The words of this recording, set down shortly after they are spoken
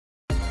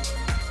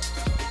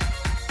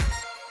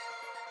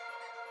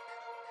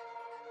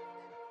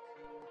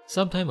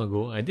Some time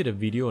ago, I did a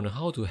video on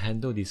how to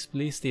handle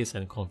display states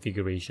and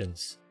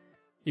configurations.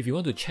 If you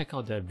want to check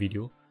out that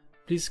video,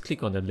 please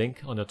click on the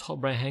link on the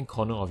top right hand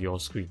corner of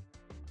your screen.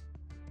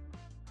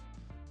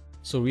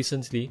 So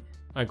recently,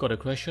 I got a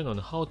question on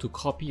how to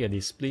copy a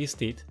display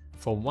state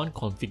from one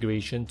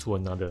configuration to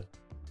another.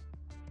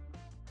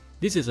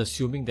 This is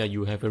assuming that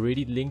you have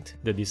already linked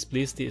the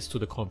display states to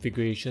the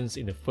configurations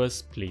in the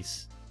first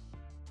place.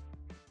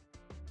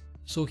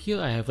 So here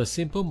I have a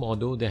simple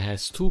model that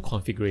has two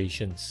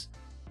configurations.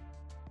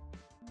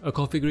 A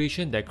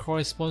configuration that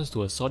corresponds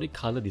to a solid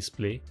color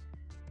display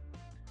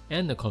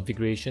and a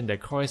configuration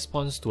that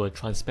corresponds to a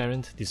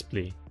transparent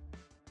display.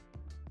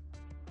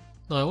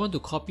 Now I want to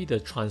copy the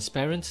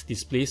transparent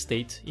display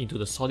state into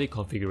the solid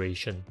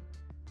configuration.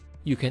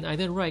 You can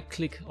either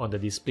right-click on the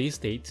display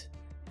state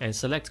and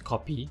select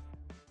copy,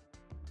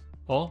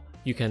 or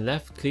you can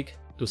left-click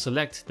to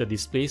select the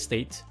display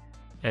state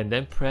and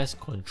then press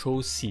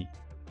Ctrl C.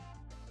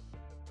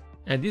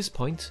 At this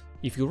point,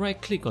 if you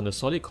right-click on the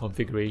solid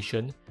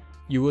configuration,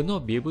 you will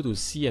not be able to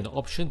see an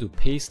option to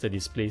paste the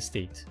display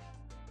state.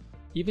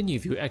 Even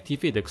if you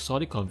activate the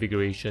solid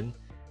configuration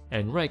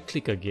and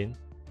right-click again,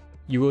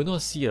 you will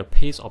not see a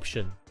paste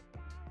option.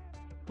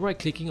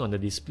 Right-clicking on the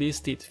display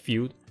state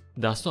field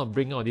does not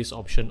bring out this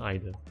option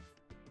either.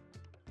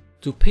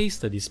 To paste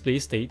the display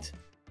state,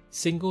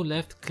 single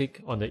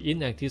left-click on the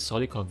inactive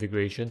solid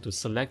configuration to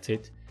select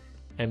it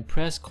and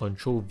press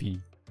Ctrl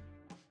V.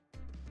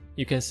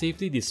 You can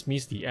safely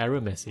dismiss the error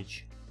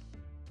message.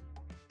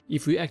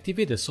 If we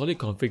activate the solid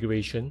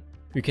configuration,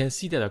 we can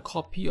see that a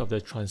copy of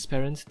the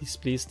transparent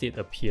display state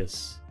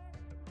appears.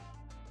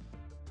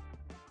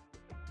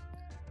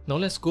 Now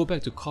let's go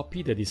back to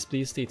copy the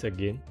display state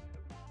again.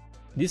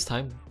 This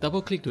time,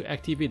 double-click to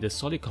activate the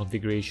solid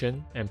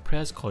configuration and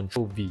press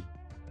Ctrl V.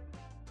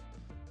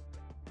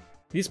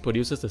 This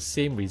produces the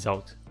same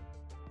result.